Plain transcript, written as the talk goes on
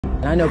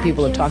I know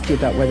people have talked to you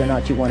about whether or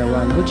not you want to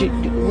run.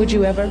 Would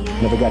you ever?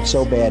 Never got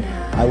so bad,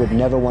 I would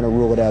never want to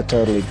rule it out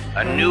totally.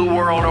 A new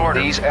world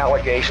order. These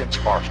allegations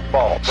are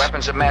false.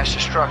 Weapons of mass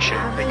destruction.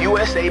 The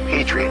USA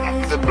Patriot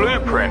Act. The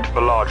blueprint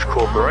for large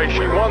corporations.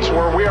 We once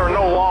were, we are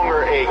no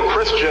longer a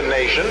Christian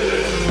nation.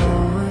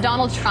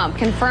 Donald Trump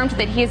confirmed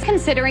that he is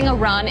considering a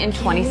run in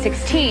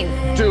 2016.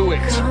 Do it.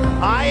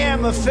 I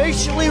am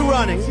officially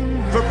running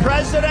for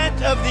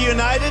President of the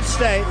United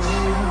States.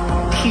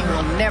 He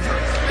will never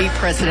be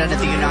President of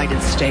the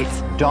United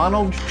States.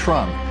 Donald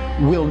Trump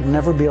will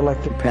never be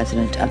elected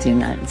President of the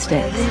United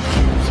States.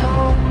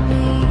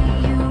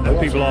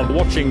 People are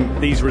watching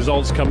these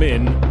results come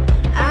in.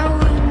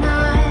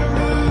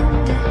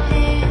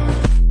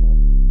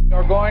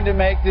 We're going to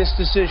make this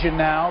decision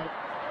now.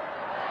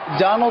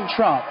 Donald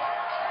Trump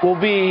will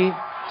be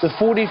the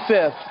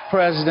 45th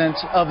President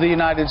of the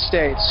United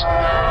States.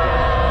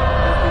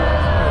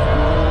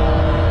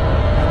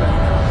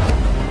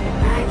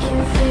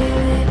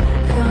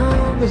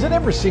 Does it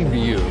ever seem to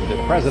you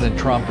that President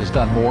Trump has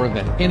done more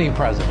than any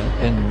president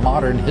in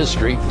modern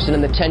history? And in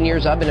the 10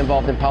 years I've been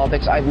involved in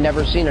politics, I've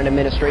never seen an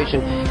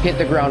administration hit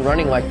the ground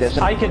running like this.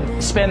 I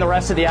could spend the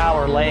rest of the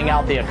hour laying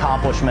out the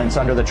accomplishments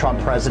under the Trump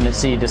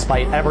presidency,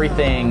 despite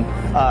everything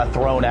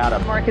thrown at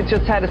him. The market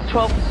just had its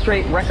 12th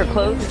straight record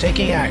close.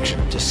 Taking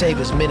action to save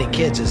as many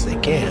kids as they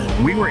can.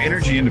 We were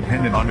energy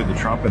independent under the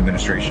Trump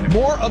administration.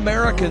 More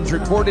Americans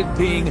reported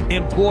being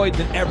employed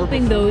than ever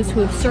before. Those who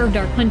have served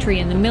our country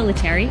in the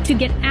military to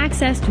get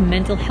access to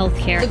mental health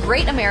care. The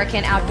Great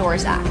American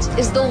Outdoors Act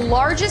is the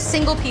largest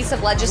single piece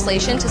of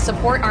legislation to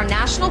support our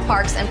national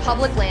parks and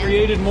public lands.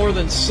 Created more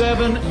than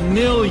 7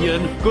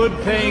 million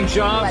good-paying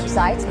jobs.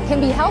 Websites can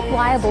be held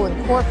liable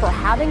in court for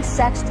having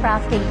sex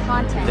trafficking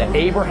content. The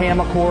Abraham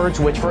Accords,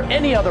 which for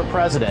any other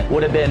president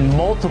would have been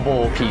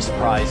multiple peace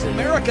prizes.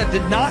 America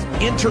did not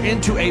enter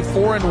into a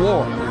foreign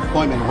war. The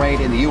unemployment rate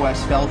in the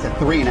U.S. fell to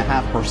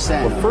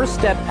 3.5%. The First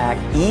Step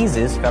Act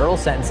eases federal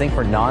sentencing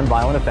for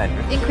nonviolent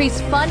offenders.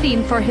 Increased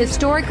funding for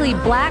historically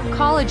black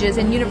colleges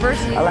and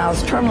universities.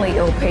 Allows terminally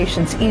ill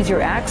patients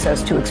easier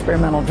access to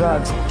experimental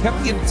drugs.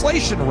 Kept the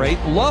inflation rate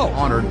low.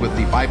 Honored with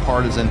the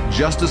Bipartisan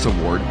Justice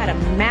Award. Had a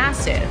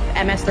massive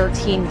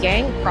MS-13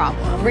 gang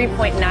problem.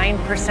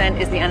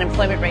 3.9% is the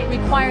unemployment rate.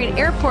 Requiring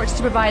airports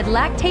to provide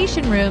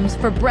lactation rooms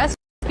for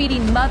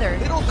breastfeeding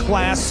mothers. Middle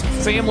class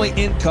family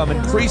income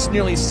increased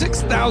nearly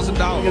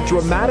 $6,000. A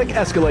dramatic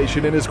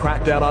escalation in his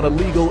crackdown on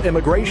illegal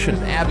immigration.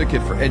 An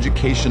advocate for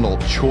educational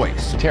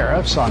choice.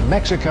 Tariffs on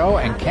Mexico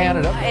and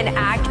Canada. An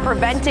act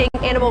preventing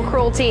animal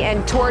cruelty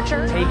and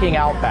torture. Taking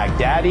out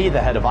Baghdadi,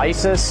 the head of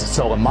ISIS,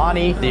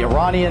 Soleimani, the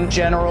Iranian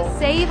general.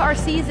 Save Our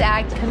Seas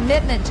Act,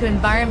 commitment to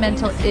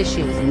environmental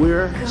issues.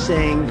 We're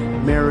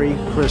saying Merry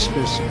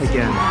Christmas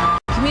again.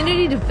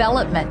 Community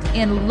development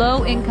in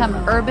low-income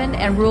urban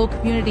and rural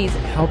communities.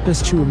 Help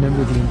us to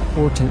remember the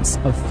importance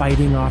of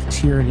fighting off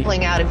tyranny.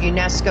 Pulling out of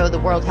UNESCO, the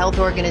World Health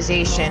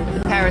Organization,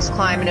 the Paris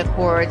Climate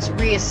Accords,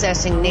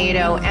 reassessing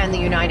NATO and the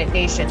United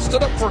Nations.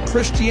 Stood up for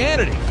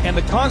Christianity and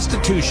the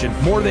Constitution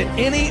more than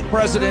any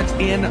president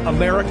in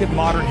American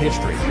modern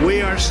history.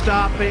 We are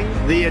stopping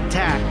the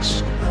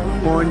attacks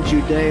on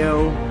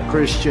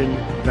Judeo-Christian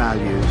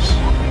values.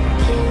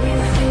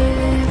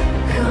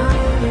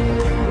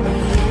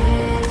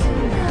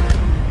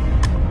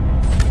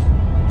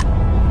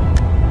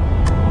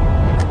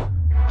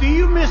 Do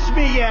you miss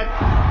me yet?